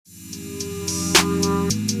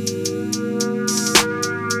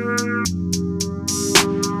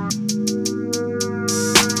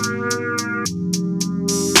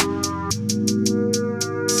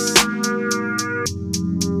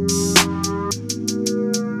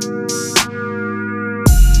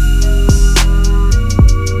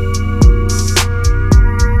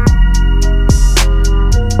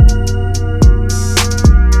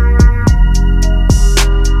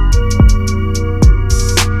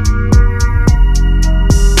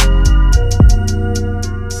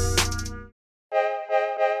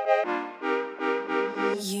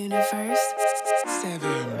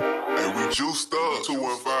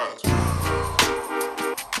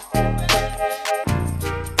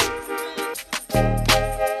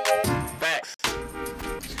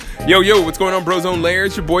Yo, what's going on, Brozone Layer?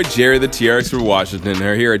 It's your boy Jerry, the TRX for Washington.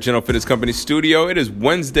 We're here at General Fitness Company Studio. It is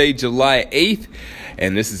Wednesday, July 8th,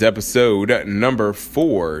 and this is episode number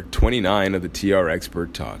 429 of the TR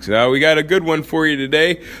Expert Talks. Now, we got a good one for you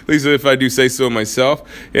today, at least if I do say so myself.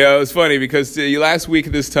 Yeah, it was funny because last week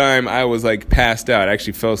at this time, I was passed out. I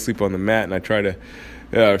actually fell asleep on the mat, and I tried to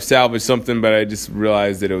salvage something, but I just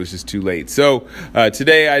realized that it was just too late. So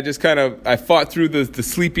today I just I fought through the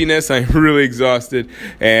sleepiness. I'm really exhausted,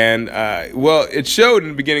 and it showed in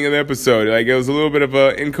the beginning of the episode. It was a little bit of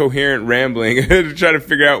a incoherent rambling to try to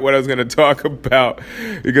figure out what I was going to talk about,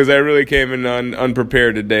 because I really came in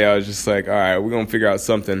unprepared today. I was just like, all right, we're going to figure out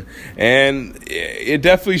something, and it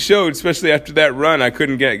definitely showed, especially after that run. I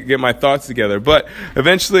couldn't get my thoughts together, but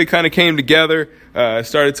eventually it kind of came together. I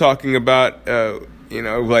started talking about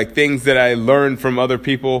things that I learned from other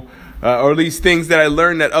people, or at least things that I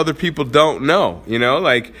learned that other people don't know.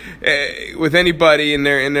 With anybody in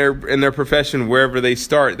their profession, wherever they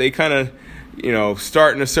start, they kind of,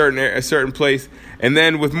 start in a certain place, and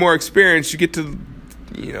then with more experience, you get to,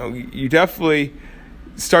 you definitely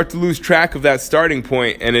start to lose track of that starting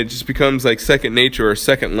point, and it just becomes like second nature or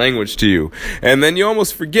second language to you, and then you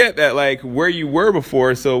almost forget that where you were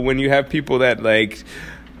before. So when you have people that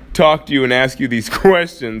talk to you and ask you these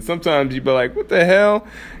questions, sometimes you'd be like, what the hell?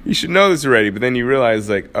 You should know this already. But then you realize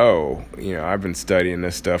I've been studying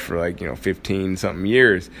this stuff for 15 something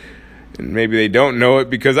years. And maybe they don't know it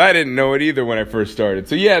because I didn't know it either when I first started.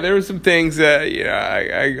 So yeah, there were some things that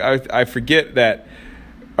I forget that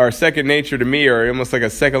are second nature to me, or almost like a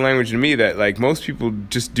second language to me, that most people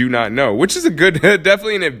just do not know, which is a good,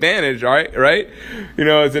 definitely an advantage, right?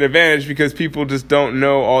 It's an advantage because people just don't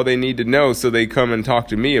know all they need to know, so they come and talk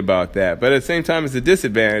to me about that. But at the same time, it's a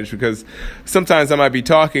disadvantage because sometimes I might be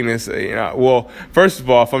talking this, first of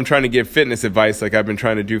all, if I'm trying to give fitness advice like I've been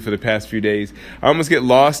trying to do for the past few days, I almost get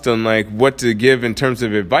lost on what to give in terms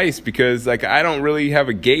of advice, because I don't really have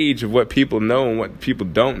a gauge of what people know and what people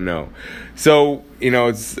don't know. So,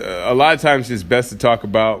 it's a lot of times it's best to talk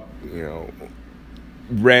about,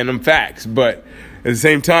 random facts. But at the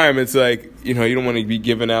same time, it's you don't want to be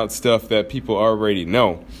giving out stuff that people already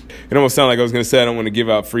know. It almost sounded like I was going to say I don't want to give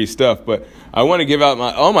out free stuff, but I want to give out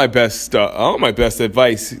all my best stuff, all my best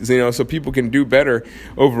advice, so people can do better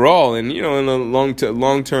overall. And, in the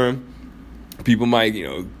long term, people might,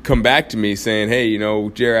 come back to me saying, hey,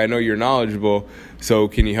 Jerry, I know you're knowledgeable, so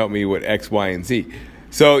can you help me with X, Y, and Z?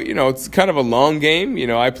 So, it's kind of a long game.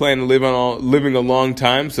 I plan to living a long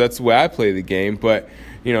time, so that's the way I play the game. But,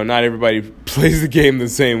 not everybody plays the game the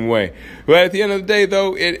same way. But at the end of the day,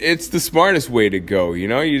 though, it's the smartest way to go. You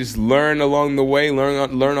just learn along the way,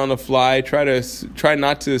 learn on the fly, try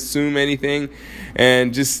not to assume anything,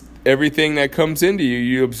 and just everything that comes into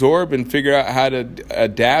you absorb and figure out how to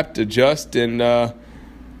adapt, adjust, and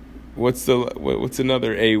what's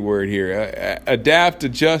another A word here? Adapt,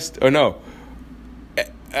 adjust, or no.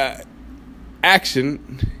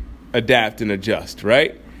 Action, adapt, and adjust,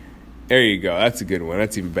 right? There you go. That's a good one.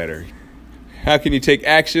 That's even better. How can you take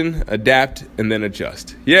action, adapt, and then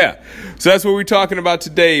adjust? Yeah. So that's what we're talking about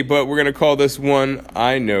today, but we're going to call this one,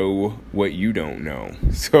 I Know What You Don't Know.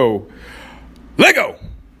 So, let go!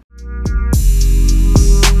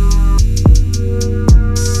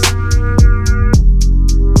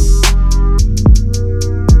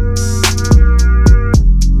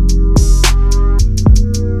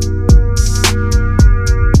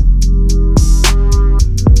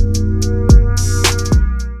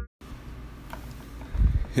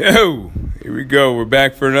 Yo, here we go. We're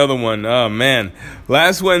back for another one. Oh, man.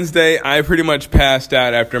 Last Wednesday, I pretty much passed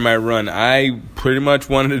out after my run. I pretty much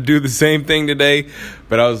wanted to do the same thing today,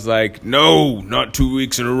 but I was like, no, not 2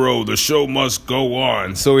 weeks in a row. The show must go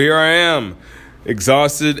on. So here I am,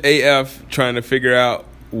 exhausted AF, trying to figure out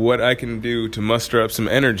what I can do to muster up some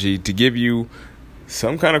energy to give you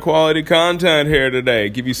some kind of quality content here today.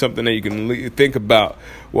 Give you something that you can think about,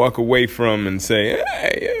 walk away from, and say,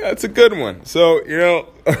 hey, yeah, that's a good one. So,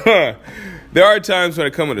 there are times when I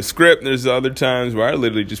come with a script, and there's other times where I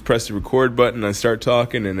literally just press the record button and I start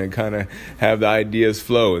talking, and then kind of have the ideas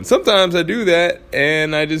flow. And sometimes I do that,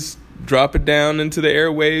 and I just drop it down into the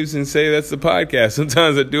airwaves and say that's the podcast.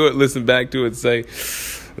 Sometimes I do it, listen back to it, and say,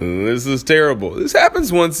 this is terrible. This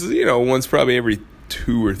happens once probably every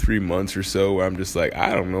 2 or 3 months or so, where I'm just like,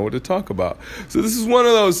 I don't know what to talk about. So this is one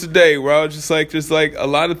of those today where I was just like a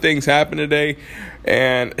lot of things happen today,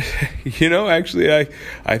 and actually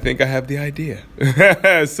I think I have the idea.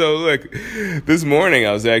 So look, this morning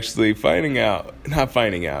I was actually not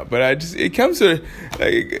finding out, but it comes to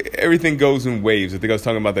everything goes in waves. I think I was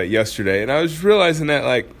talking about that yesterday, and I was realizing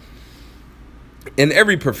that in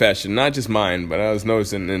every profession, not just mine, but I was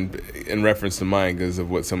noticing in reference to mine because of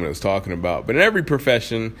what someone was talking about. But in every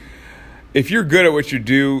profession, if you're good at what you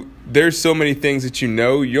do, there's so many things that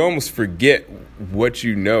you almost forget what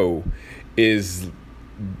you know is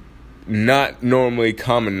not normally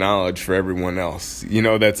common knowledge for everyone else,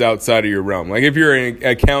 that's outside of your realm. Like if you're an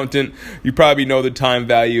accountant, you probably know the time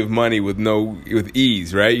value of money with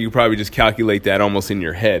ease, right? You probably just calculate that almost in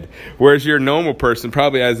your head. Whereas your normal person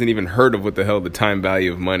probably hasn't even heard of what the hell the time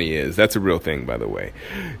value of money is. That's a real thing, by the way.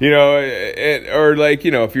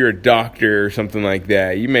 If you're a doctor or something like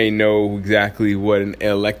that, you may know exactly what an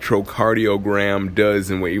electrocardiogram does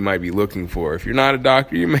and what you might be looking for. If you're not a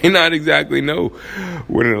doctor, you may not exactly know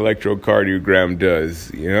what an electrocardiogram does,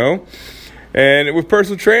 And with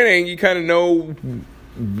personal training, you kind of know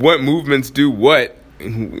what movements do what.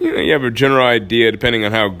 You have a general idea depending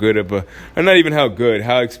on how good or not even how good,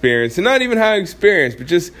 how experienced, and not even how experienced, but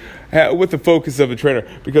just with the focus of a trainer.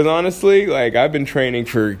 Because honestly, like I've been training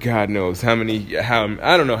for God knows I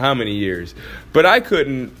don't know how many years, but I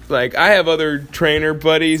couldn't, I have other trainer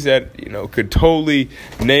buddies that, could totally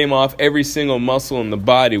name off every single muscle in the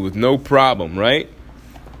body with no problem, right?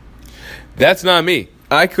 That's not me.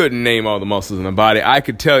 I couldn't name all the muscles in the body. I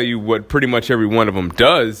could tell you what pretty much every one of them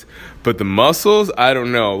does, but the muscles, I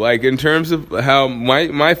don't know. Like in terms of how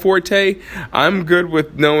my forte, I'm good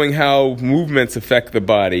with knowing how movements affect the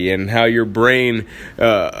body and how your brain.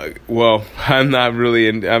 I'm not really.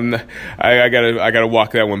 I gotta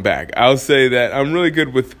walk that one back. I'll say that I'm really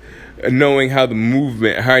good with knowing how the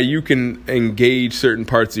movement, how you can engage certain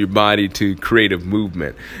parts of your body to create a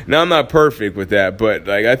movement. Now, I'm not perfect with that, but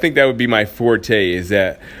I think that would be my forte, is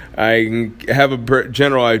that I have a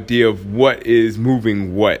general idea of what is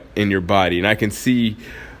moving what in your body, and I can see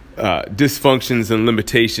dysfunctions and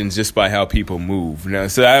limitations just by how people move. Now,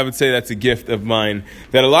 so I would say that's a gift of mine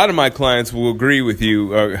that a lot of my clients will agree with me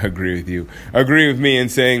in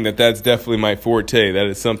saying that that's definitely my forte. That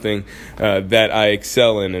is something that I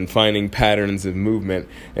excel in, and finding patterns of movement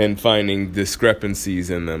and finding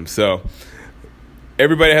discrepancies in them. So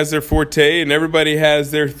everybody has their forte and everybody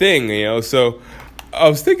has their thing, So I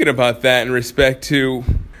was thinking about that in respect to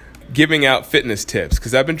giving out fitness tips,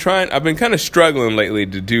 because I've been kind of struggling lately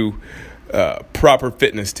to do proper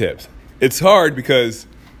fitness tips. It's hard because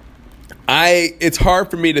it's hard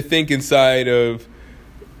for me to think inside of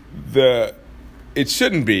it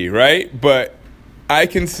shouldn't be, right? But I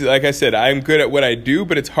can, like I said, I'm good at what I do,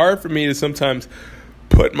 but it's hard for me to sometimes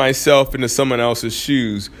put myself into someone else's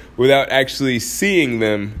shoes without actually seeing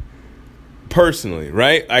them personally,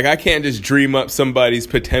 right? Like I can't just dream up somebody's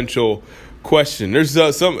potential question. There's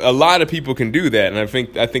a lot of people can do that, and I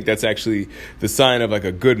think that's actually the sign of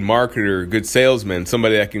a good marketer, a good salesman,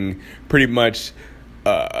 somebody that can pretty much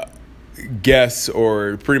guess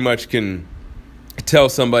or pretty much can tell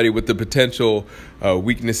somebody what the potential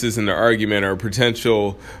weaknesses in their argument or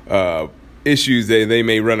potential issues they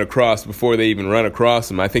may run across before they even run across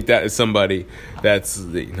them. I think that is somebody that's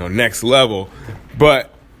next level.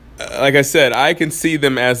 But like I said, I can see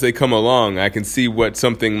them as they come along. I can see what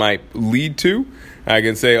something might lead to. I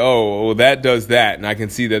can say, oh, well, that does that, and I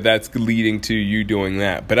can see that that's leading to you doing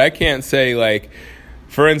that. But I can't say,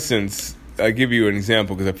 for instance, I'll give you an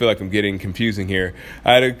example because I feel like I'm getting confusing here.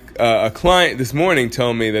 I had a client this morning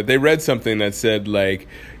tell me that they read something that said,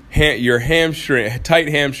 your tight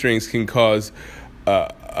hamstrings can cause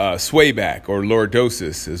sway back, or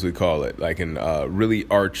lordosis, as we call it, like an overly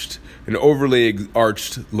arched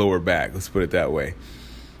lower back. Let's put it that way.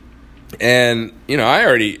 And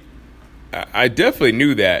I definitely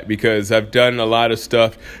knew that because I've done a lot of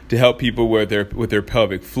stuff to help people with their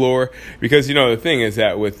pelvic floor. Because the thing is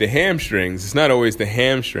that with the hamstrings, it's not always the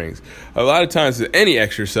hamstrings. A lot of times with any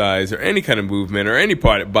exercise or any kind of movement or any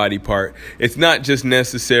body part, it's not just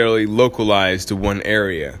necessarily localized to one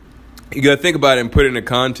area. You got to think about it and put it into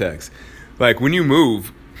context. Like when you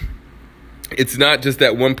move, it's not just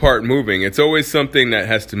that one part moving. It's always something that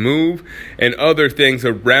has to move and other things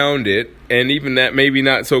around it, and even that maybe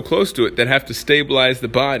not so close to it, that have to stabilize the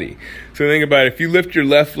body. So think about it. If you lift your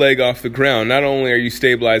left leg off the ground, not only are you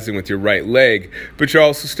stabilizing with your right leg, but you're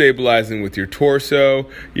also stabilizing with your torso,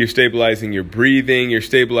 you're stabilizing your breathing, you're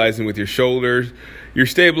stabilizing with your shoulders, you're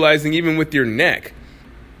stabilizing even with your neck.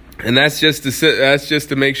 And that's just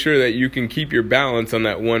to make sure that you can keep your balance on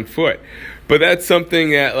that one foot. But that's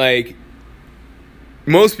something that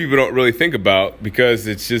most people don't really think about because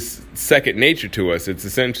it's just second nature to us. It's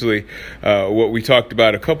essentially what we talked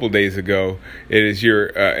about a couple days ago. It is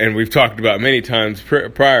and we've talked about many times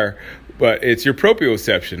prior, but it's your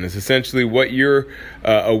proprioception. It's essentially what your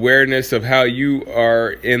awareness of how you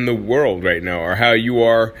are in the world right now, or how you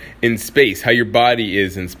are in space, how your body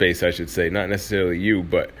is in space, I should say. Not necessarily you,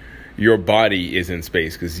 but your body is in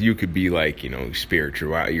space, because you could be like,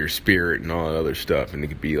 spiritual, your spirit and all that other stuff, and it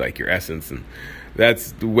could be like your essence, and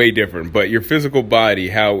that's way different. But your physical body,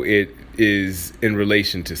 how it is in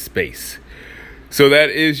relation to space. So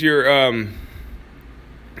that is your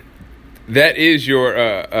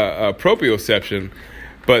proprioception,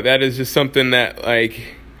 but that is just something that,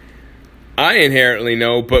 like, I inherently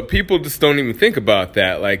know, but people just don't even think about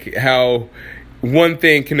that, like how one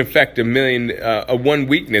thing can affect a million, one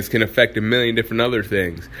weakness can affect a million different other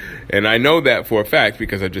things. And I know that for a fact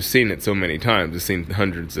because I've just seen it so many times. I've seen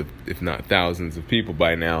hundreds of, if not thousands of people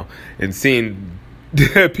by now, and seen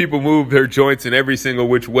people move their joints in every single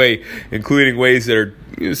which way, including ways that are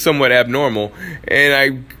somewhat abnormal. And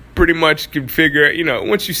I pretty much can figure out,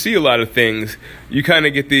 once you see a lot of things, you kind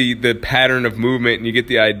of get the pattern of movement, and you get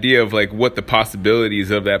the idea of like what the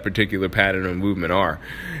possibilities of that particular pattern of movement are.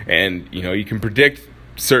 And, you can predict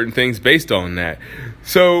certain things based on that.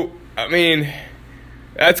 So, I mean,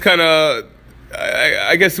 that's kind of,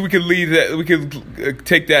 I guess we could leave that, we could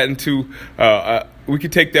take that into, we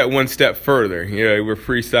could take that one step further. We're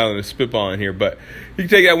freestyling and spitballing here, but you can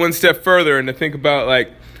take that one step further and to think about,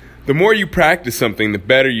 like, the more you practice something, the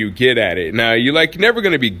better you get at it. Now, you're never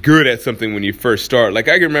going to be good at something when you first start. Like,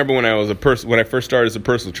 I can remember when I first started as a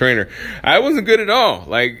personal trainer, I wasn't good at all.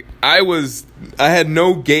 Like, I had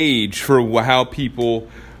no gauge for how people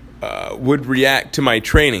would react to my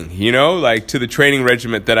training, like to the training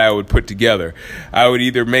regimen that I would put together. I would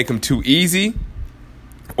either make them too easy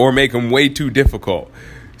or make them way too difficult.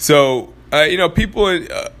 So,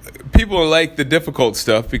 people like the difficult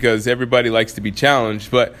stuff because everybody likes to be challenged.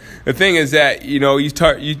 But the thing is that, you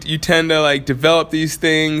tend to like develop these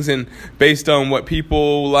things and based on what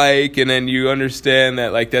people like, and then you understand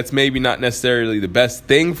that like that's maybe not necessarily the best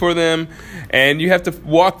thing for them. And you have to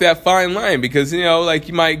walk that fine line because, like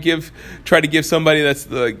you might try to give somebody that's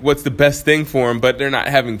like what's the best thing for them, but they're not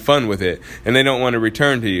having fun with it and they don't want to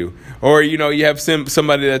return to you. Or, you have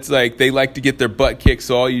somebody that's like they like to get their butt kicked,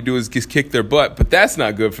 so all you do is just kick their butt, but that's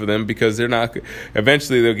not good for them because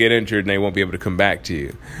eventually they'll get injured and they won't be able to come back to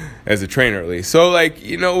you as a trainer, at least. So, like,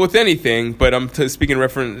 with anything, but I'm speaking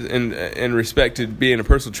reference in respect to being a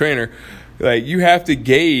personal trainer, like, you have to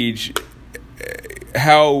gauge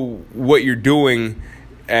how what you're doing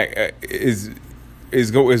is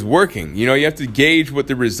working. You have to gauge what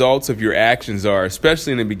the results of your actions are,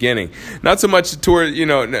 especially in the beginning. Not so much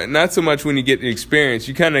not so much when you get the experience.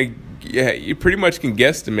 You pretty much can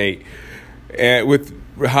guesstimate with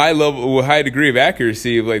high degree of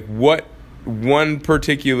accuracy of like what one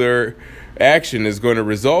particular action is going to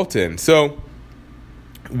result in. So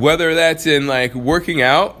whether that's in like working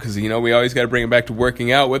out, because we always got to bring it back to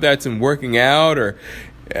working out, whether that's in working out or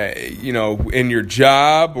in your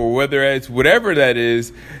job, or whether it's whatever that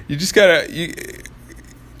is, you just gotta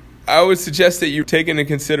I would suggest that you take into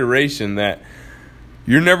consideration that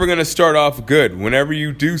you're never going to start off good. Whenever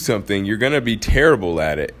you do something, you're going to be terrible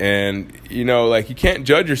at it. And, you can't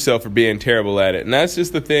judge yourself for being terrible at it. And that's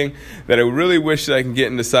just the thing that I really wish that I can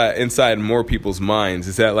get inside more people's minds,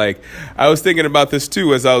 is that, like, I was thinking about this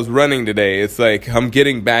too as I was running today. It's like I'm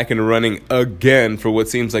getting back into running again for what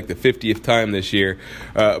seems like the 50th time this year.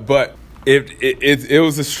 But it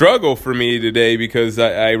was a struggle for me today because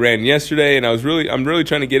I ran yesterday and I'm really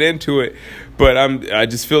trying to get into it, but I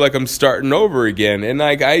just feel like I'm starting over again. And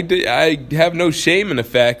like I have no shame in the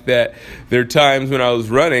fact that there are times when I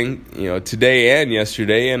was running, today and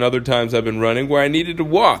yesterday, and other times I've been running where I needed to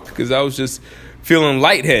walk because I was just feeling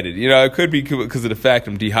lightheaded. It could be because of the fact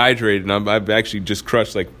I'm dehydrated, and I've actually just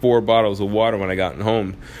crushed like 4 bottles of water when I got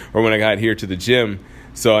home or when I got here to the gym.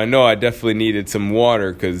 So I know I definitely needed some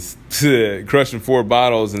water because crushing 4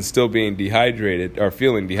 bottles and still being dehydrated or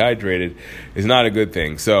feeling dehydrated is not a good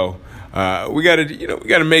thing. So we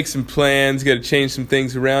gotta make some plans, got to change some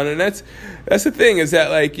things around, and that's the thing is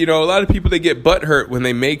that, like, a lot of people, they get butthurt when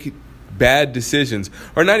they make bad decisions,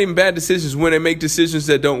 or not even bad decisions, when they make decisions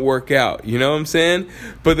that don't work out. You know what I'm saying?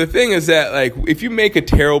 But the thing is that, like, if you make a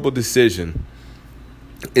terrible decision,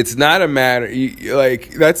 it's not a matter,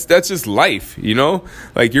 like, that's just life,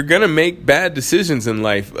 like, you're gonna make bad decisions in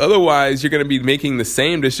life. Otherwise, you're gonna be making the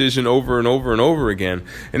same decision over and over and over again,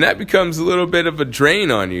 and that becomes a little bit of a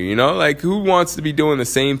drain on you. Like, who wants to be doing the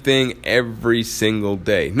same thing every single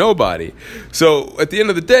day? Nobody. So at the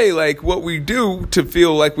end of the day, like, what we do to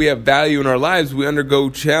feel like we have value in our lives, we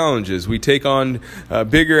undergo challenges, we take on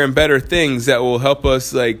bigger and better things that will help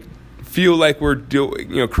us, like, feel like we're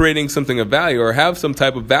doing, creating something of value or have some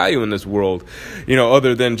type of value in this world,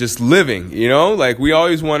 other than just living, like we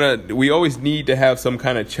always need to have some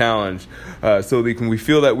kind of challenge, so we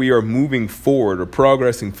feel that we are moving forward or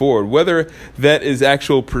progressing forward, whether that is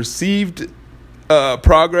actual perceived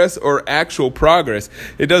progress or actual progress.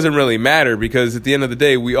 It doesn't really matter, because at the end of the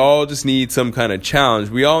day, we all just need some kind of challenge.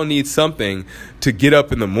 We all need something to get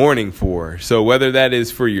up in the morning for. So whether that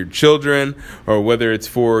is for your children or whether it's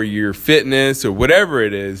for your fitness or whatever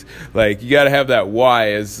it is, like, you got to have that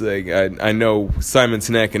why. As like I know Simon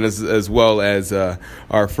Sinek, and as well as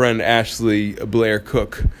our friend Ashley Blair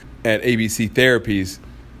Cook at ABC Therapies,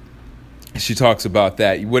 she talks about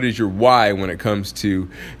that. What is your why when it comes to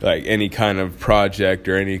like any kind of project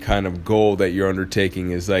or any kind of goal that you're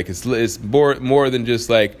undertaking? Is like it's more than just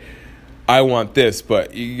like, I want this,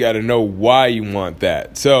 but you got to know why you want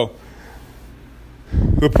that. So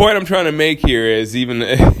the point I'm trying to make here is, even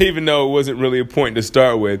though it wasn't really a point to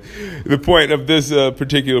start with, the point of this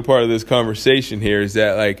particular part of this conversation here is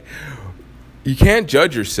that, like, you can't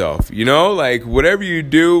judge yourself, like whatever you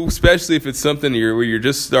do, especially if it's something where you're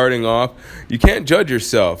just starting off, you can't judge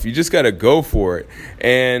yourself. You just got to go for it.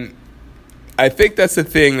 And I think that's the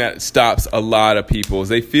thing that stops a lot of people, is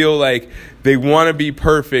they feel like they want to be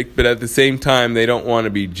perfect, but at the same time, they don't want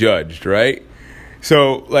to be judged, right?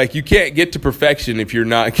 So, like, you can't get to perfection if you're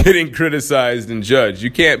not getting criticized and judged.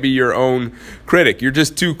 You can't be your own critic. You're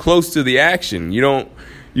just too close to the action.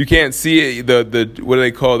 You can't see the what do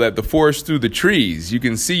they call that? The forest through the trees. You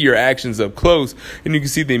can see your actions up close, and you can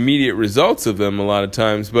see the immediate results of them a lot of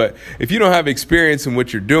times. But if you don't have experience in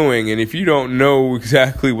what you're doing, and if you don't know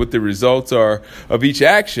exactly what the results are of each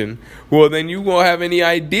action, well, then you won't have any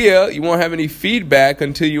idea. You won't have any feedback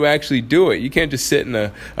until you actually do it. You can't just sit in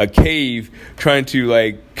a cave trying to,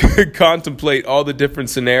 like, contemplate all the different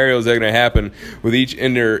scenarios that are going to happen with each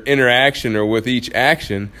interaction or with each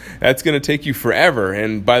action. That's going to take you forever.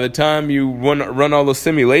 And by the time you run all those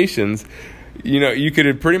simulations, you could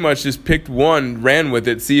have pretty much just picked one, ran with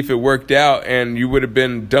it, see if it worked out, and you would have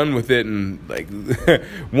been done with it in like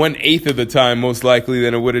 1/8 of the time, most likely,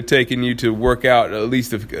 than it would have taken you to work out at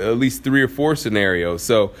least 3 or 4 scenarios.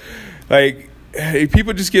 So, like,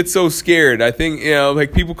 people just get so scared. I think,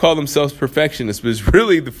 like, people call themselves perfectionists, but it's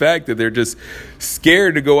really the fact that they're just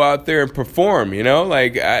scared to go out there and perform,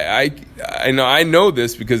 Like, I know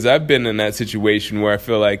this because I've been in that situation where I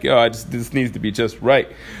feel like, this needs to be just right.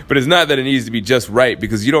 But it's not that it needs to be just right,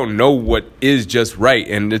 because you don't know what is just right,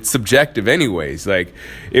 and it's subjective anyways. Like,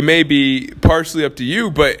 it may be partially up to you,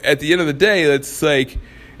 but at the end of the day, it's like,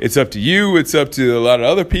 it's up to you. It's up to a lot of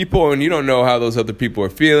other people, and you don't know how those other people are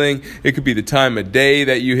feeling. It could be the time of day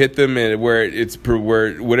that you hit them, and where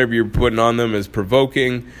whatever you're putting on them is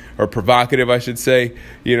provoking or provocative, I should say.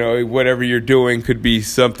 Whatever you're doing could be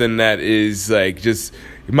something that is like just,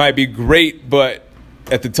 it might be great, but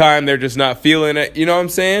at the time they're just not feeling it. You know what I'm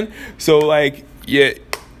saying? So, like, yeah.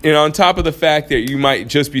 On top of the fact that you might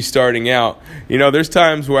just be starting out, there's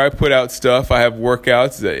times where I put out stuff. I have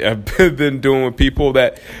workouts that I've been doing with people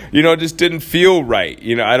that, just didn't feel right.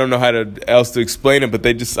 I don't know how else to explain it, but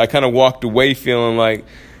I kind of walked away feeling like,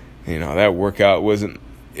 that workout wasn't,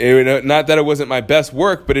 not that it wasn't my best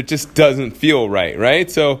work, but it just doesn't feel right, right?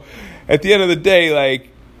 So at the end of the day, like,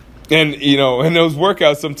 and, in those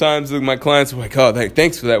workouts, sometimes my clients are like, oh,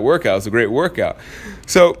 thanks for that workout. It's a great workout.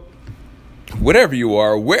 So whatever you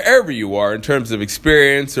are, wherever you are in terms of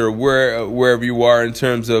experience, or wherever you are in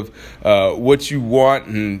terms of what you want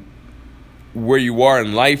and where you are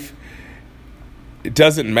in life, it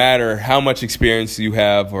doesn't matter how much experience you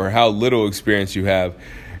have or how little experience you have.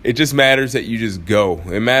 It just matters that you just go.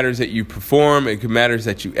 It matters that you perform. It matters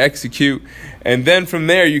that you execute. And then from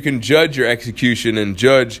there, you can judge your execution and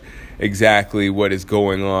judge exactly what is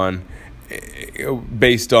going on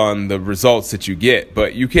based on the results that you get.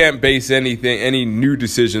 But you can't base any new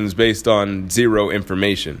decisions based on zero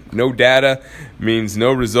information. No data means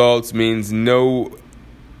no results, means no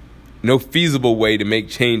feasible way to make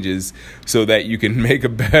changes so that you can make a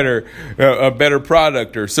better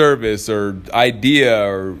product or service or idea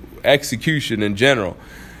or execution in general.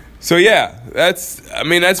 So yeah, that's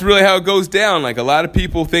really how it goes down. Like, a lot of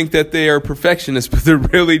people think that they are perfectionists, but they're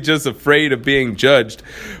really just afraid of being judged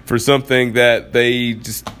for something that they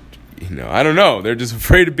just, I don't know. They're just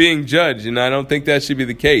afraid of being judged, and I don't think that should be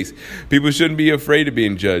the case. People shouldn't be afraid of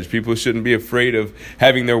being judged. People shouldn't be afraid of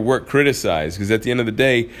having their work criticized, because at the end of the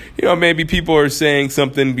day, maybe people are saying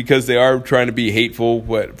something because they are trying to be hateful,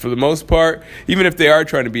 but for the most part, even if they are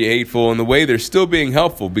trying to be hateful in the way, they're still being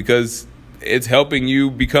helpful, because it's helping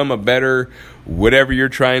you become a better whatever you're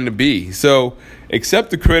trying to be. So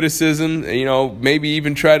accept the criticism, maybe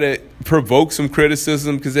even try to provoke some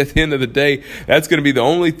criticism, because at the end of the day, that's going to be the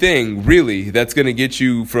only thing really that's going to get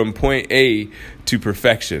you from point A to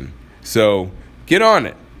perfection. So get on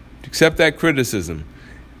it, accept that criticism,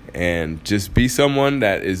 and just be someone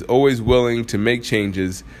that is always willing to make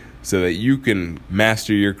changes so that you can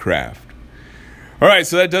master your craft. All right,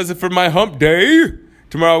 so that does it for my hump day.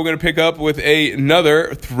 Tomorrow we're going to pick up with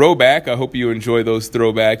another throwback. I hope you enjoy those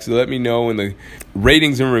throwbacks. So let me know in the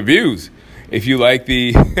ratings and reviews if you like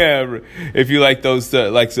those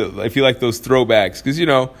throwbacks, because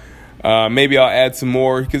maybe I'll add some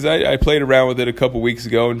more, because I played around with it a couple weeks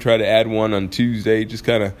ago and tried to add one on Tuesday, just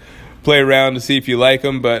kind of play around to see if you like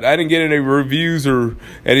them, but I didn't get any reviews or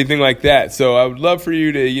anything like that. So I would love for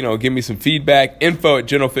you to, give me some feedback.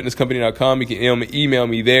 info@generalfitnesscompany.com. You can email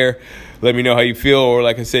me there. Let me know how you feel, or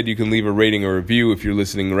like I said, you can leave a rating or review if you're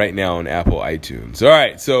listening right now on Apple iTunes. All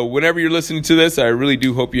right, so whenever you're listening to this, I really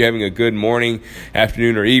do hope you're having a good morning,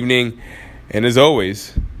 afternoon, or evening. And as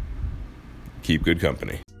always, keep good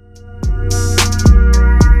company.